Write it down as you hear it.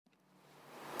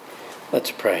Let's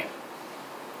pray.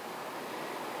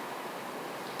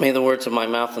 May the words of my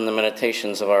mouth and the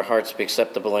meditations of our hearts be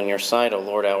acceptable in your sight, O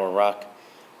Lord, our rock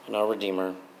and our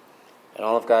Redeemer. And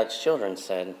all of God's children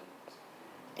said,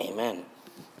 Amen.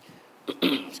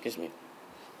 Excuse me.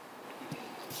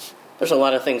 There's a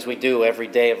lot of things we do every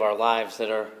day of our lives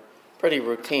that are pretty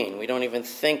routine. We don't even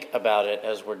think about it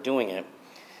as we're doing it.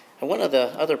 And one of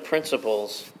the other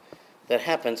principles that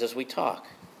happens is we talk.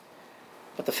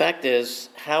 But the fact is,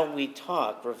 how we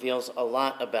talk reveals a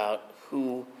lot about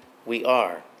who we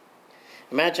are.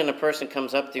 Imagine a person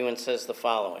comes up to you and says the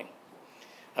following.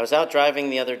 I was out driving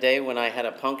the other day when I had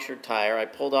a punctured tire. I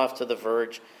pulled off to the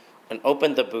verge and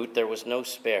opened the boot. There was no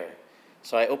spare.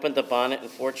 So I opened the bonnet, and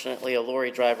fortunately a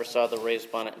lorry driver saw the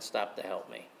raised bonnet and stopped to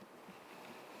help me.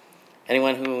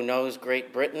 Anyone who knows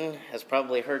Great Britain has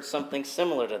probably heard something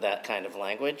similar to that kind of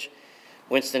language.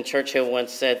 Winston Churchill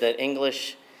once said that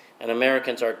English and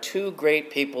Americans are two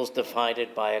great peoples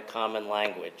divided by a common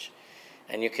language.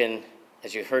 And you can,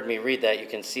 as you heard me read that, you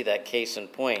can see that case in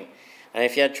point. And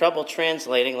if you had trouble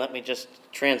translating, let me just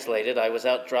translate it. I was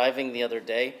out driving the other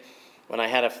day. When I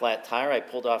had a flat tire, I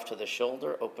pulled off to the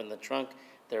shoulder, opened the trunk.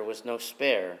 There was no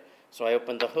spare. So I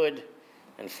opened the hood,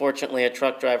 and fortunately a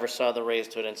truck driver saw the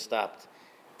raised hood and stopped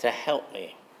to help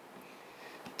me.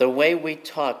 The way we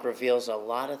talk reveals a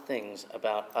lot of things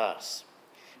about us,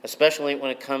 especially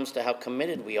when it comes to how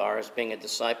committed we are as being a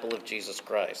disciple of Jesus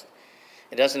Christ.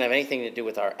 It doesn't have anything to do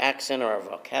with our accent or our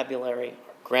vocabulary,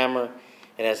 our grammar.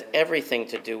 It has everything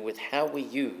to do with how we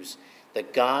use the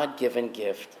God-given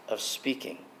gift of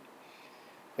speaking.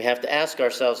 We have to ask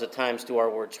ourselves at times, do our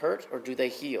words hurt or do they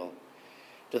heal?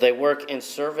 Do they work in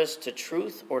service to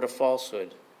truth or to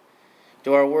falsehood?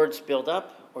 Do our words build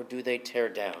up or do they tear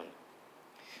down?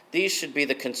 These should be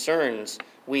the concerns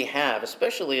we have,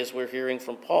 especially as we're hearing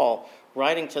from Paul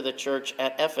writing to the church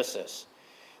at Ephesus.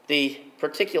 The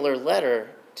particular letter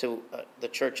to the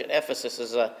church at Ephesus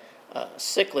is a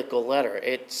cyclical letter.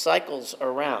 It cycles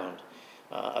around.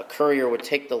 A courier would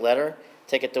take the letter,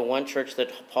 take it to one church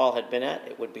that Paul had been at.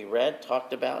 It would be read,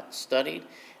 talked about, studied,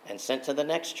 and sent to the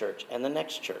next church and the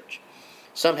next church.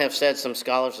 Some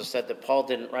scholars have said that Paul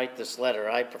didn't write this letter.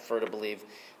 I prefer to believe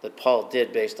that Paul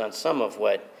did based on some of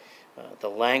what the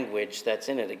language that's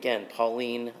in it. Again,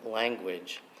 Pauline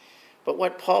language. But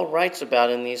what Paul writes about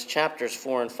in these chapters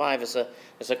 4 and 5 is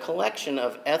a collection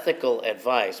of ethical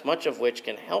advice, much of which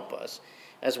can help us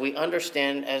as we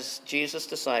understand, as Jesus'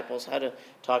 disciples, how to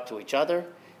talk to each other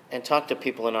and talk to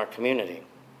people in our community.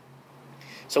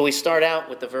 So we start out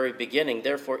with the very beginning.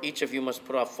 Therefore, each of you must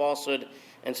put off falsehood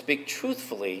and speak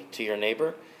truthfully to your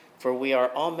neighbor, for we are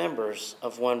all members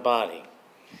of one body.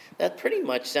 That pretty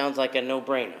much sounds like a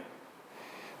no-brainer.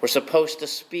 We're supposed to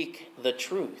speak the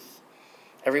truth.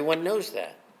 Everyone knows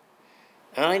that.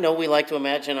 And I know we like to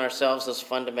imagine ourselves as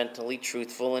fundamentally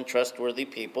truthful and trustworthy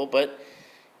people, but,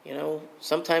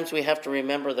 sometimes we have to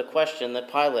remember the question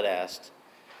that Pilate asked,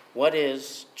 what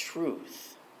is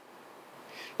truth?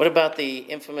 What about the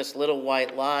infamous little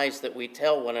white lies that we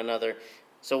tell one another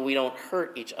so we don't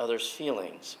hurt each other's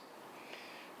feelings?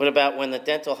 What about when the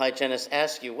dental hygienist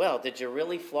asks you, well, did you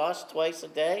really floss twice a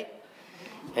day?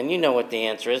 And you know what the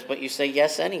answer is, but you say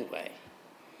yes anyway.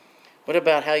 What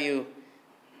about how you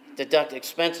deduct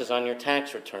expenses on your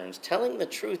tax returns? Telling the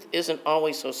truth isn't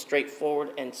always so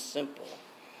straightforward and simple.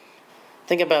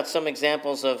 Think about some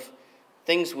examples of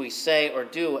things we say or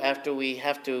do after we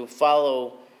have to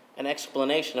follow an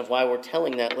explanation of why we're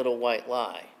telling that little white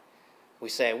lie. We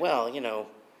say, well,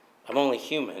 I'm only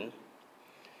human.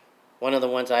 One of the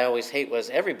ones I always hate was,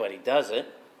 everybody does it.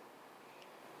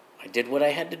 I did what I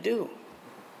had to do.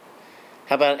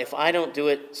 How about, if I don't do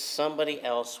it, somebody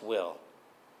else will?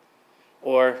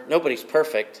 Or, nobody's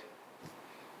perfect.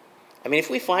 If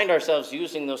we find ourselves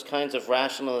using those kinds of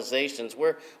rationalizations,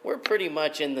 we're pretty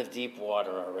much in the deep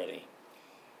water already.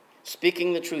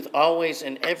 Speaking the truth always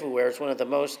and everywhere is one of the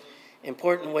most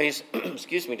important ways,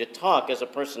 to talk as a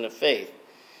person of faith.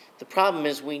 The problem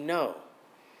is we know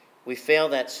we fail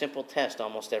that simple test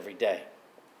almost every day.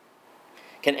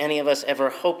 Can any of us ever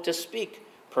hope to speak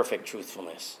perfect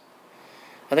truthfulness?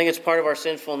 I think it's part of our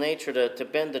sinful nature to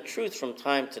bend the truth from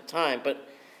time to time, but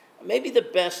maybe the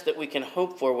best that we can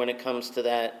hope for when it comes to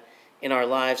that in our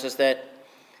lives is that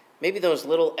maybe those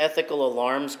little ethical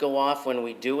alarms go off when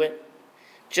we do it,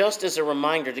 just as a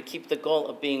reminder to keep the goal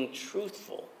of being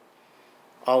truthful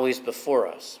always before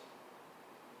us.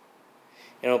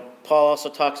 Paul also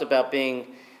talks about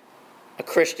being a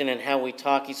Christian and how we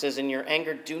talk. He says, in your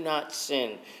anger, do not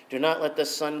sin. Do not let the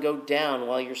sun go down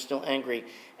while you're still angry.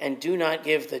 And do not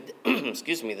give the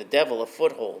the devil a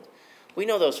foothold. We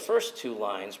know those first two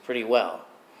lines pretty well.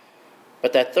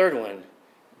 But that third one,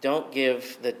 don't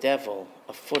give the devil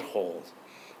a foothold.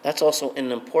 That's also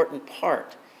an important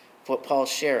part of what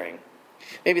Paul's sharing.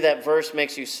 Maybe that verse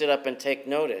makes you sit up and take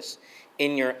notice.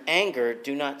 In your anger,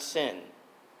 do not sin.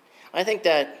 I think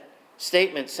that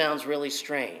statement sounds really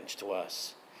strange to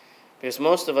us, because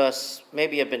most of us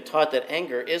maybe have been taught that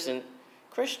anger isn't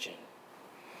Christian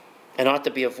and ought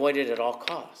to be avoided at all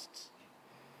costs.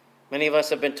 Many of us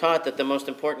have been taught that the most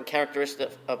important characteristic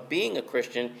of being a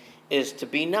Christian is to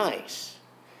be nice,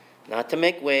 not to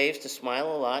make waves, to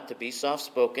smile a lot, to be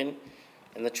soft-spoken.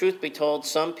 And the truth be told,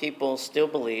 some people still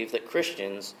believe that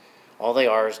Christians, all they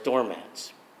are is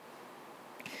doormats.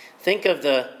 Think of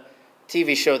the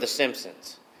TV show The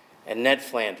Simpsons and Ned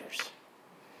Flanders.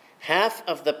 Half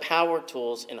of the power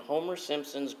tools in Homer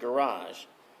Simpson's garage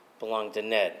belong to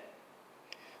Ned.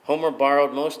 Homer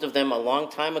borrowed most of them a long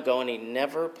time ago, and he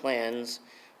never plans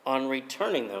on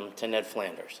returning them to Ned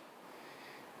Flanders.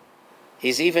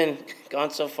 He's even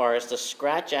gone so far as to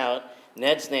scratch out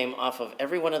Ned's name off of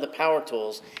every one of the power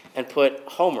tools and put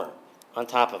Homer on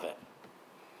top of it.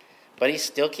 But he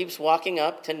still keeps walking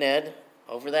up to Ned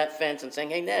over that fence and saying,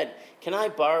 "Hey, Ned, can I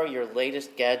borrow your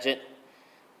latest gadget?"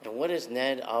 And what does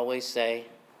Ned always say?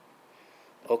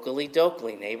 "Oakley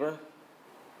dokley, neighbor."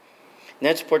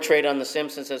 Ned's portrayed on The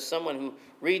Simpsons as someone who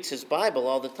reads his Bible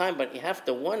all the time, but you have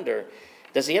to wonder,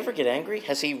 does he ever get angry?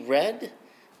 Has he read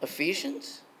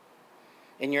Ephesians?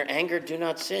 In your anger, do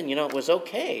not sin. You know, it was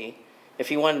okay if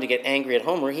he wanted to get angry at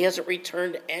Homer. He hasn't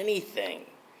returned anything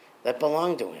that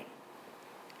belonged to him.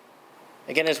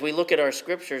 Again, as we look at our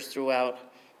scriptures throughout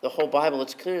the whole Bible,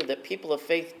 it's clear that people of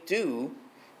faith do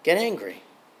get angry.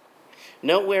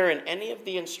 Nowhere in any of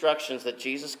the instructions that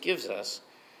Jesus gives us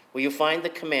will you find the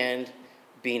command,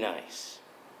 be nice,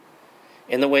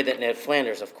 in the way that Ned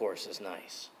Flanders, of course, is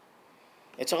nice.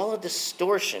 It's all a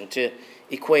distortion to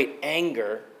equate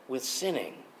anger with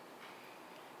sinning.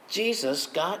 Jesus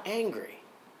got angry.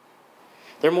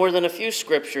 There are more than a few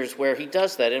scriptures where he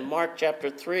does that. In Mark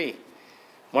chapter 3,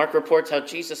 Mark reports how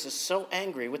Jesus is so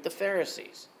angry with the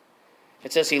Pharisees.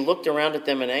 It says he looked around at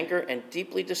them in anger and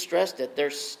deeply distressed at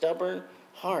their stubborn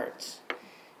hearts.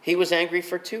 He was angry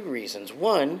for two reasons.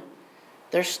 One,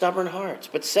 their stubborn hearts.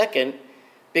 But second,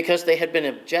 because they had been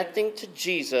objecting to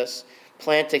Jesus'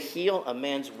 plan to heal a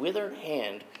man's withered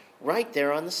hand right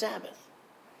there on the Sabbath.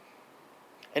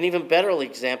 An even better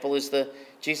example is the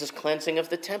Jesus cleansing of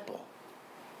the temple.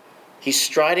 He's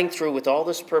striding through with all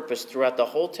this purpose throughout the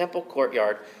whole temple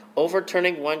courtyard,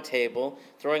 overturning one table,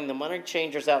 throwing the money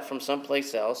changers out from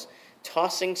someplace else,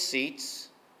 tossing seats.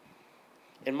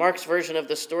 In Mark's version of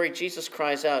the story, Jesus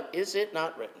cries out, "Is it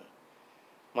not written,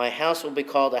 my house will be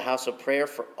called a house of prayer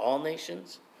for all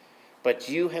nations, but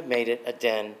you have made it a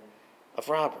den of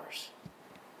robbers."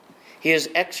 He is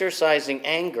exercising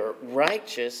anger,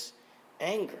 righteous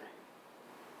anger.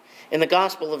 In the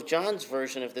Gospel of John's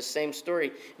version of the same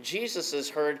story, Jesus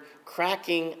is heard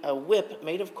cracking a whip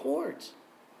made of cords.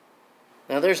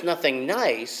 Now, there's nothing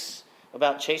nice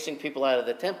about chasing people out of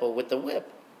the temple with the whip.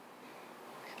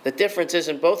 The difference is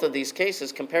in both of these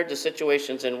cases, compared to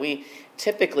situations in we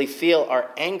typically feel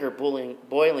our anger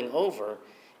boiling over,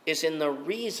 is in the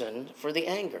reason for the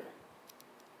anger.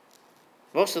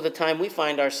 Most of the time we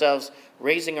find ourselves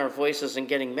raising our voices and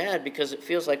getting mad because it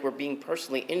feels like we're being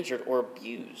personally injured or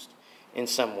abused in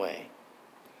some way.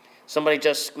 Somebody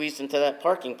just squeezed into that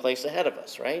parking place ahead of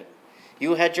us, right?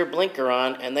 You had your blinker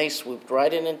on and they swooped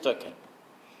right in and took it.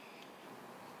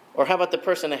 Or how about the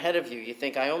person ahead of you? You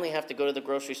think, I only have to go to the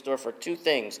grocery store for two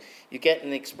things. You get in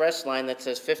the express line that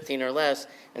says 15 or less,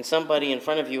 and somebody in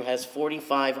front of you has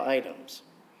 45 items.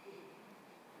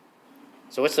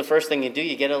 So what's the first thing you do?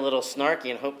 You get a little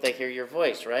snarky and hope they hear your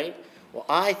voice, right? Well,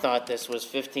 I thought this was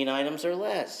 15 items or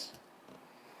less.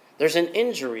 There's an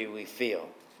injury we feel.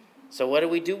 So what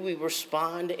do? We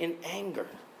respond in anger.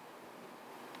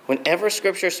 Whenever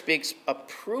Scripture speaks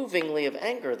approvingly of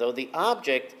anger, though, the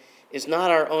object is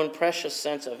not our own precious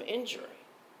sense of injury,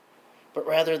 but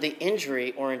rather the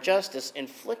injury or injustice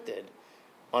inflicted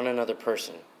on another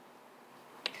person.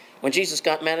 When Jesus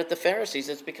got mad at the Pharisees,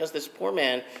 it's because this poor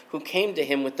man who came to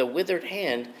him with the withered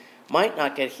hand might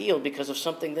not get healed because of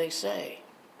something they say.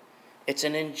 It's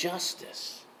an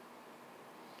injustice.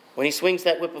 When he swings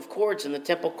that whip of cords in the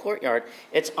temple courtyard,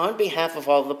 it's on behalf of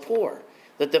all the poor,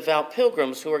 the devout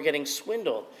pilgrims who are getting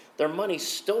swindled, their money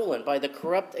stolen by the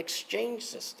corrupt exchange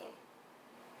system.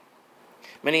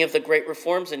 Many of the great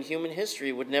reforms in human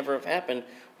history would never have happened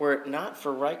were it not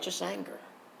for righteous anger.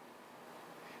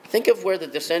 Think of where the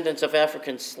descendants of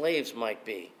African slaves might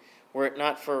be, were it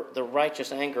not for the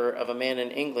righteous anger of a man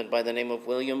in England by the name of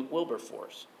William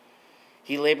Wilberforce.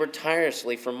 He labored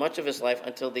tirelessly for much of his life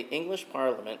until the English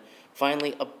Parliament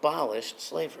finally abolished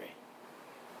slavery.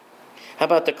 How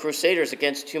about the crusaders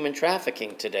against human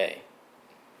trafficking today,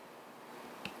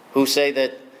 who say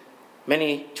that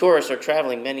many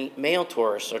male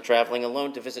tourists are traveling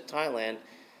alone to visit Thailand.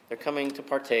 They're coming to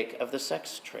partake of the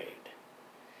sex trade.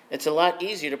 It's a lot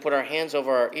easier to put our hands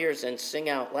over our ears and sing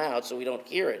out loud so we don't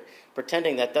hear it,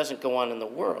 pretending that doesn't go on in the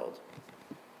world.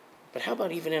 But how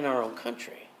about even in our own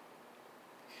country?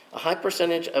 A high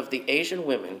percentage of the Asian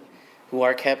women who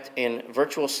are kept in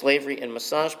virtual slavery in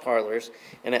massage parlors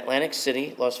in Atlantic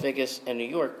City, Las Vegas, and New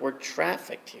York were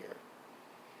trafficked here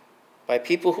by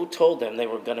people who told them they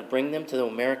were going to bring them to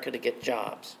America to get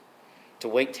jobs, to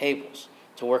wait tables,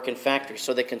 to work in factories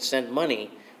so they can send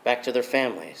money back to their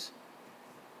families.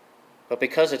 But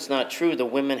because it's not true, the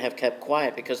women have kept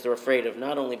quiet because they're afraid of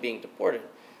not only being deported,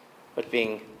 but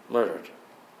being murdered.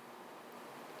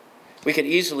 We could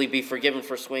easily be forgiven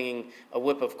for swinging a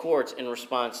whip of cords in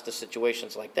response to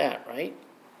situations like that, right?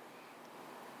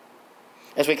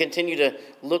 As we continue to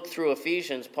look through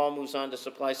Ephesians, Paul moves on to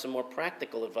supply some more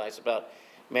practical advice about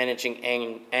managing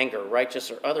anger,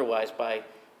 righteous or otherwise, by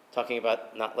talking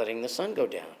about not letting the sun go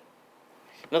down.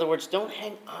 In other words, don't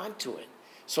hang on to it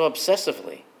so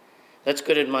obsessively. That's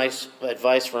good advice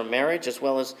for a marriage as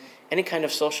well as any kind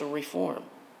of social reform.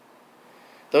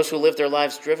 Those who live their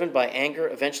lives driven by anger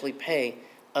eventually pay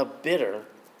a bitter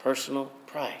personal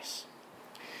price.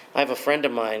 I have a friend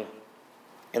of mine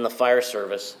in the fire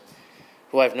service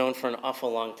who I've known for an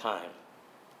awful long time.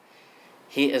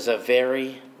 He is a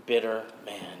very bitter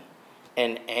man,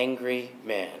 an angry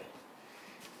man.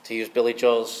 To use Billy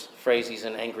Joel's phrase, he's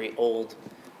an angry old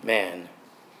man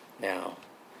now.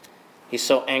 He's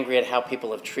so angry at how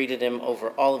people have treated him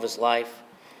over all of his life.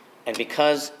 And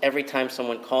because every time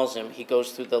someone calls him, he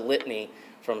goes through the litany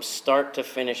from start to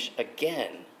finish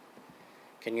again.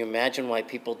 Can you imagine why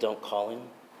people don't call him?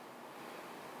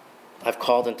 I've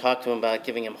called and talked to him about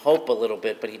giving him hope a little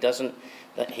bit, but he doesn't.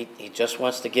 He just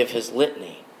wants to give his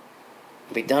litany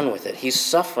and be done with it. He's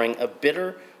suffering a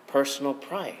bitter personal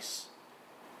price.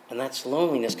 And that's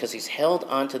loneliness because he's held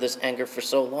on to this anger for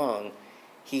so long,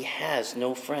 he has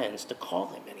no friends to call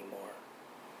him anymore.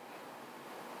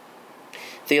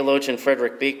 Theologian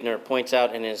Frederick Buechner points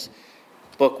out in his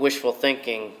book Wishful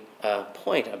Thinking a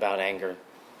point about anger.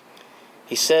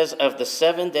 He says, of the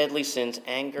 7 deadly sins,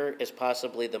 anger is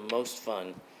possibly the most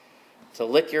fun. To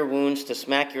lick your wounds, to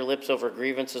smack your lips over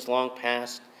grievances long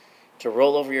past, to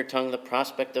roll over your tongue the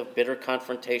prospect of bitter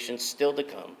confrontation still to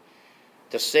come,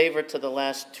 to savor to the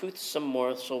last toothsome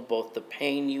morsel both the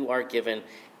pain you are given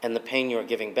and the pain you are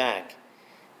giving back.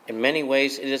 In many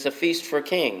ways, it is a feast for a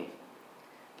king.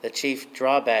 The chief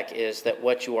drawback is that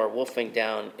what you are wolfing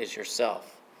down is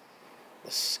yourself.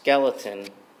 The skeleton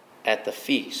at the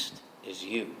feast is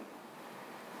you.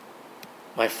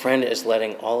 My friend is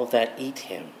letting all of that eat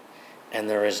him, and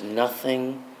there is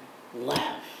nothing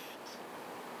left.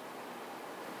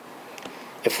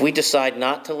 If we decide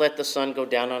not to let the sun go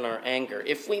down on our anger,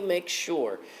 if we make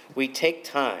sure we take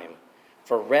time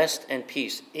for rest and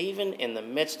peace, even in the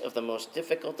midst of the most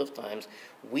difficult of times,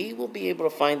 we will be able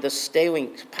to find the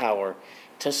staying power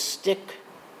to stick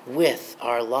with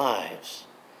our lives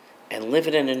and live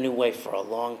it in a new way for a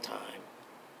long time.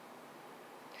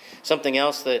 Something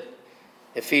else that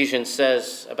Ephesians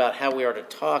says about how we are to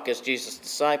talk as Jesus'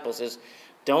 disciples is,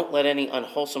 don't let any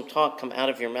unwholesome talk come out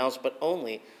of your mouths, but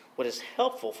only what is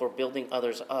helpful for building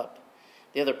others up.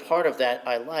 The other part of that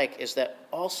I like is that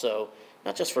also,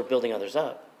 not just for building others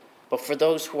up, but for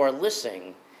those who are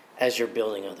listening as you're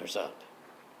building others up.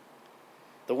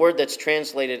 The word that's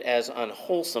translated as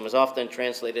unwholesome is often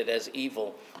translated as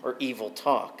evil or evil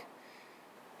talk.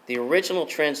 The original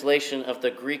translation of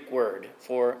the Greek word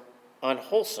for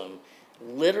unwholesome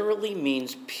literally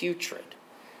means putrid,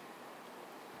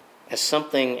 as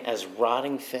something as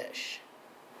rotting fish.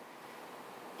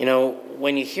 You know,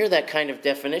 when you hear that kind of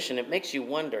definition, it makes you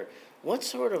wonder, what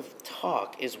sort of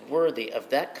talk is worthy of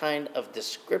that kind of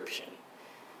description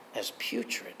as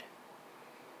putrid?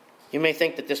 You may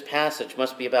think that this passage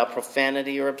must be about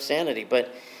profanity or obscenity,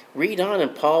 but read on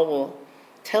and Paul will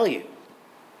tell you.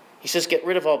 He says, get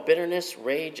rid of all bitterness,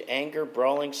 rage, anger,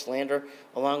 brawling, slander,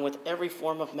 along with every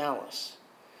form of malice.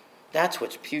 That's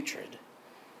what's putrid.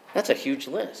 That's a huge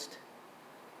list.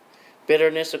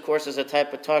 Bitterness, of course, is a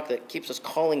type of talk that keeps us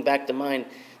calling back to mind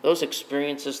those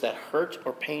experiences that hurt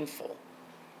or painful,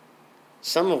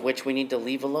 some of which we need to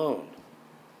leave alone.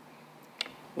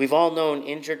 We've all known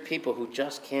injured people who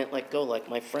just can't let go, like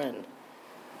my friend.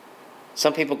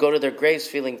 Some people go to their graves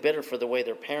feeling bitter for the way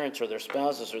their parents or their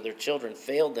spouses or their children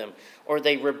failed them, or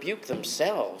they rebuke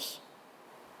themselves.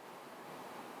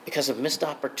 because of missed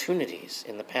opportunities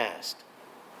in the past.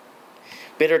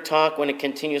 Bitter talk, when it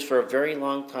continues for a very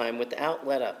long time without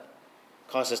let up,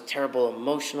 causes terrible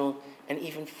emotional and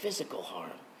even physical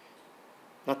harm.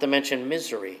 Not to mention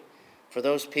misery for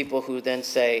those people who then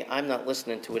say, I'm not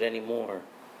listening to it anymore.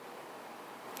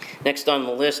 Next on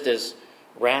the list is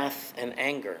wrath and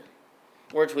anger,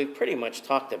 words we've pretty much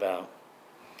talked about.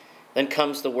 Then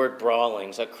comes the word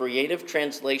brawlings, a creative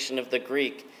translation of the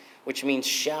Greek, which means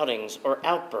shoutings or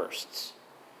outbursts.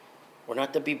 We're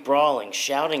not to be brawling,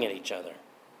 shouting at each other.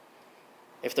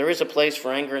 If there is a place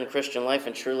for anger in Christian life,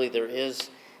 and truly there is,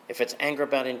 if it's anger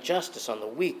about injustice on the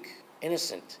weak,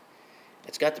 innocent,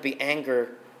 it's got to be anger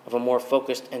of a more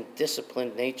focused and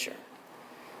disciplined nature,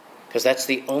 because that's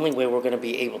the only way we're going to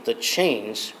be able to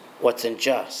change what's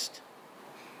unjust.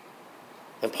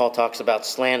 Then Paul talks about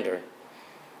slander.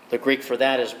 The Greek for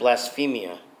that is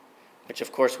blasphemia, which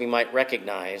of course we might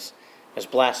recognize as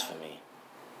blasphemy.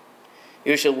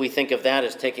 Usually we think of that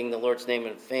as taking the Lord's name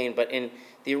in vain, but in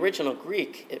the original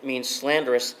Greek, it means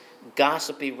slanderous,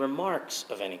 gossipy remarks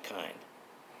of any kind.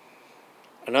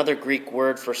 Another Greek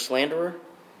word for slanderer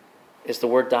is the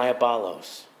word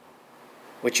diabolos,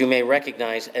 which you may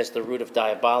recognize as the root of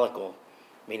diabolical,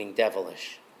 meaning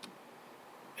devilish.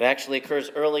 It actually occurs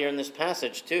earlier in this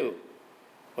passage too,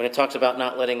 when it talks about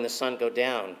not letting the sun go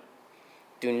down.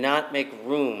 Do not make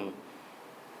room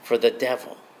for the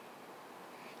devil.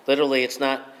 Literally, it's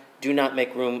not, do not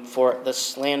make room for the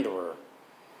slanderer,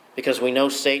 because we know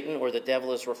Satan, or the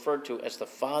devil, is referred to as the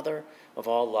father of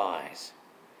all lies.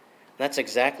 And that's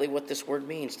exactly what this word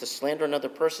means. To slander another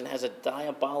person has a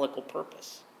diabolical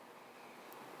purpose.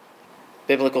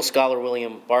 Biblical scholar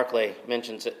William Barclay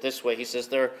mentions it this way. He says,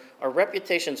 there are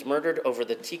reputations murdered over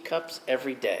the teacups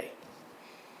every day.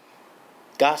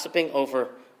 Gossiping over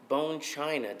bone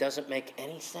china doesn't make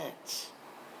any sense.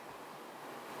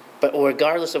 But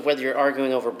regardless of whether you're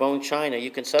arguing over bone china, you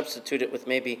can substitute it with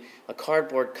maybe a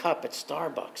cardboard cup at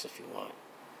Starbucks if you want.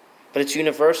 But it's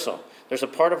universal. There's a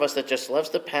part of us that just loves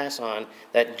to pass on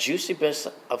that juicy bit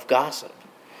of gossip,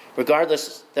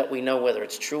 regardless that we know whether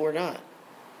it's true or not.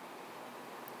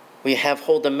 We have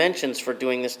whole dimensions for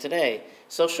doing this today.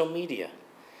 Social media.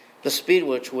 The speed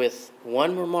which with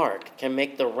one remark can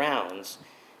make the rounds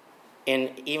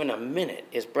in even a minute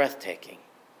is breathtaking.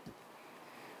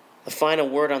 The final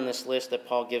word on this list that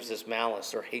Paul gives is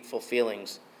malice, or hateful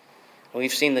feelings. And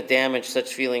we've seen the damage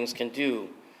such feelings can do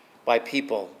by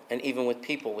people, and even with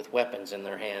people with weapons in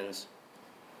their hands.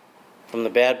 From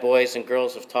the bad boys and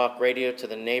girls of talk radio to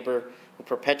the neighbor who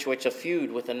perpetuates a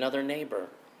feud with another neighbor,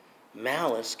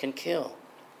 malice can kill.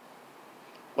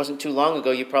 It wasn't too long ago,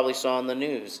 you probably saw on the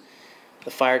news,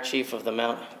 the fire chief of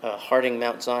the Harding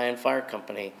Mount Zion Fire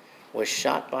Company was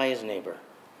shot by his neighbor,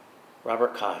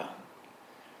 Robert Kyle.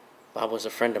 Bob was a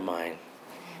friend of mine.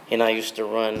 He and I used to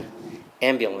run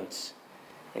ambulance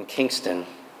in Kingston.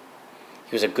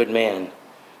 He was a good man.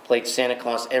 Played Santa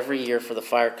Claus every year for the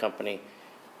fire company,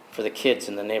 for the kids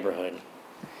in the neighborhood.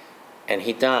 And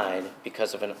he died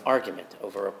because of an argument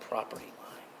over a property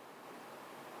line.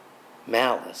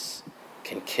 Malice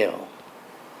can kill.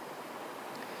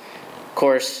 Of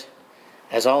course,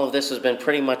 as all of this has been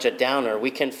pretty much a downer,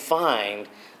 we can find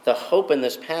the hope in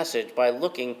this passage by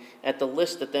looking at the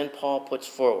list that then Paul puts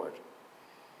forward.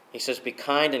 He says, be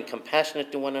kind and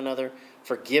compassionate to one another,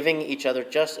 forgiving each other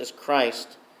just as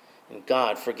Christ and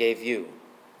God forgave you.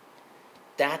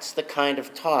 That's the kind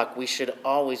of talk we should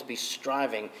always be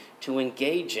striving to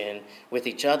engage in with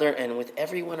each other and with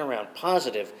everyone around.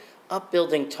 Positive,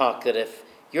 upbuilding talk that if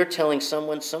you're telling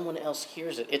someone else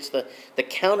hears it. It's the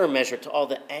countermeasure to all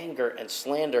the anger and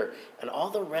slander and all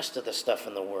the rest of the stuff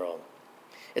in the world.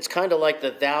 It's kind of like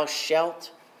the thou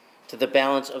shalt to the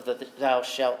balance of the thou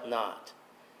shalt not.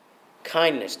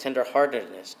 Kindness,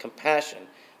 tenderheartedness, compassion,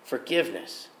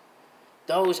 forgiveness.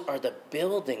 Those are the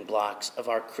building blocks of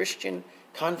our Christian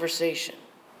conversation.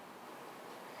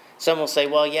 Some will say,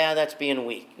 well, yeah, that's being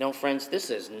weak. No, friends, this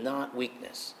is not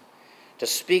weakness. To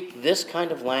speak this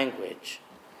kind of language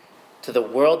to the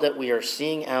world that we are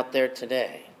seeing out there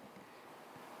today,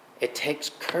 it takes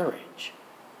courage.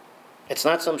 It's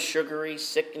not some sugary,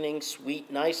 sickening, sweet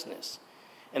niceness.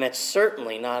 And it's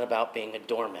certainly not about being a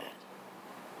doormat.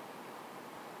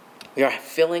 We are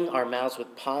filling our mouths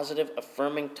with positive,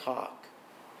 affirming talk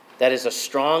that is a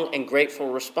strong and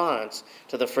grateful response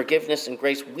to the forgiveness and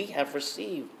grace we have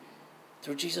received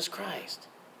through Jesus Christ.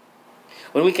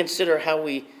 When we consider how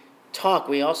we talk,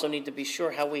 we also need to be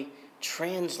sure how we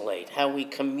translate, how we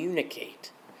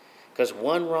communicate. Because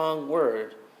one wrong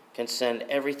word can send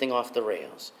everything off the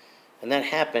rails. And that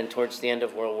happened towards the end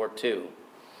of World War II.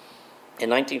 In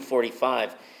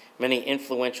 1945, Many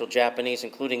influential Japanese,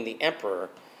 including the emperor,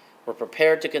 were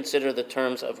prepared to consider the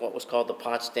terms of what was called the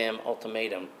Potsdam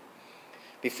Ultimatum.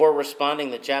 Before responding,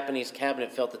 the Japanese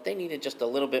cabinet felt that they needed just a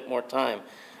little bit more time,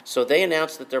 so they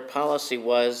announced that their policy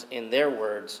was, in their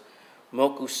words,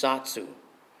 mokusatsu,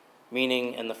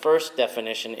 meaning, and the first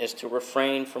definition is to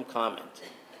refrain from comment.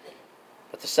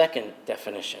 But the second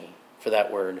definition for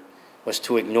that word was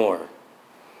to ignore.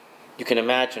 You can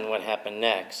imagine what happened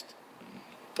next.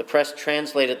 The press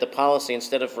translated the policy.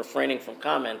 Instead of refraining from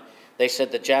comment, they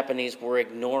said the Japanese were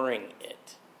ignoring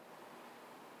it.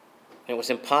 It was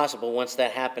impossible once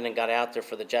that happened and got out there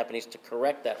for the Japanese to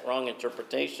correct that wrong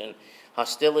interpretation.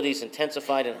 Hostilities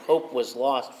intensified and hope was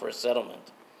lost for a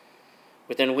settlement.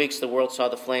 Within weeks, the world saw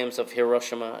the flames of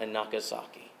Hiroshima and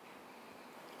Nagasaki.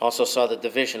 Also saw the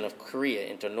division of Korea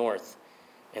into North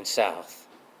and South.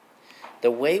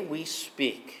 The way we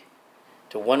speak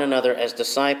to one another as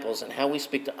disciples and how we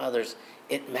speak to others,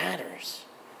 it matters.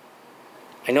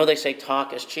 I know they say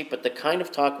talk is cheap, but the kind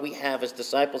of talk we have as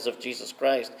disciples of Jesus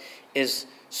Christ is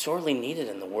sorely needed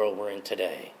in the world we're in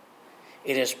today.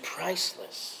 It is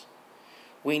priceless.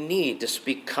 We need to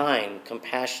speak kind,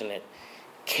 compassionate,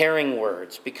 caring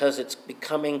words because it's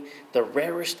becoming the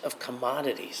rarest of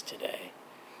commodities today.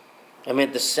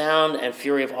 Amid the sound and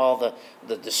fury of all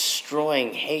the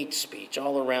destroying hate speech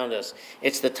all around us,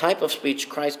 it's the type of speech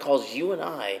Christ calls you and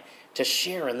I to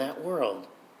share in that world.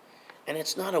 And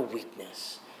it's not a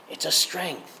weakness. It's a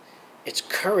strength. It's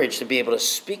courage to be able to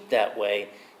speak that way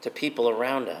to people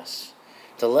around us,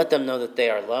 to let them know that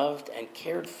they are loved and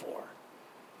cared for,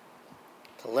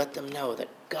 to let them know that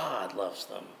God loves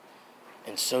them,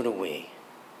 and so do we.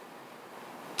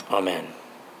 Amen.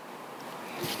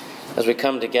 As we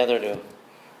come together to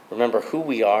remember who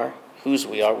we are, whose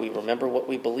we are, we remember what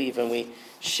we believe, and we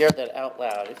share that out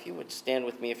loud. If you would stand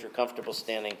with me, if you're comfortable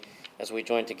standing, as we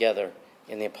join together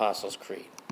in the Apostles' Creed.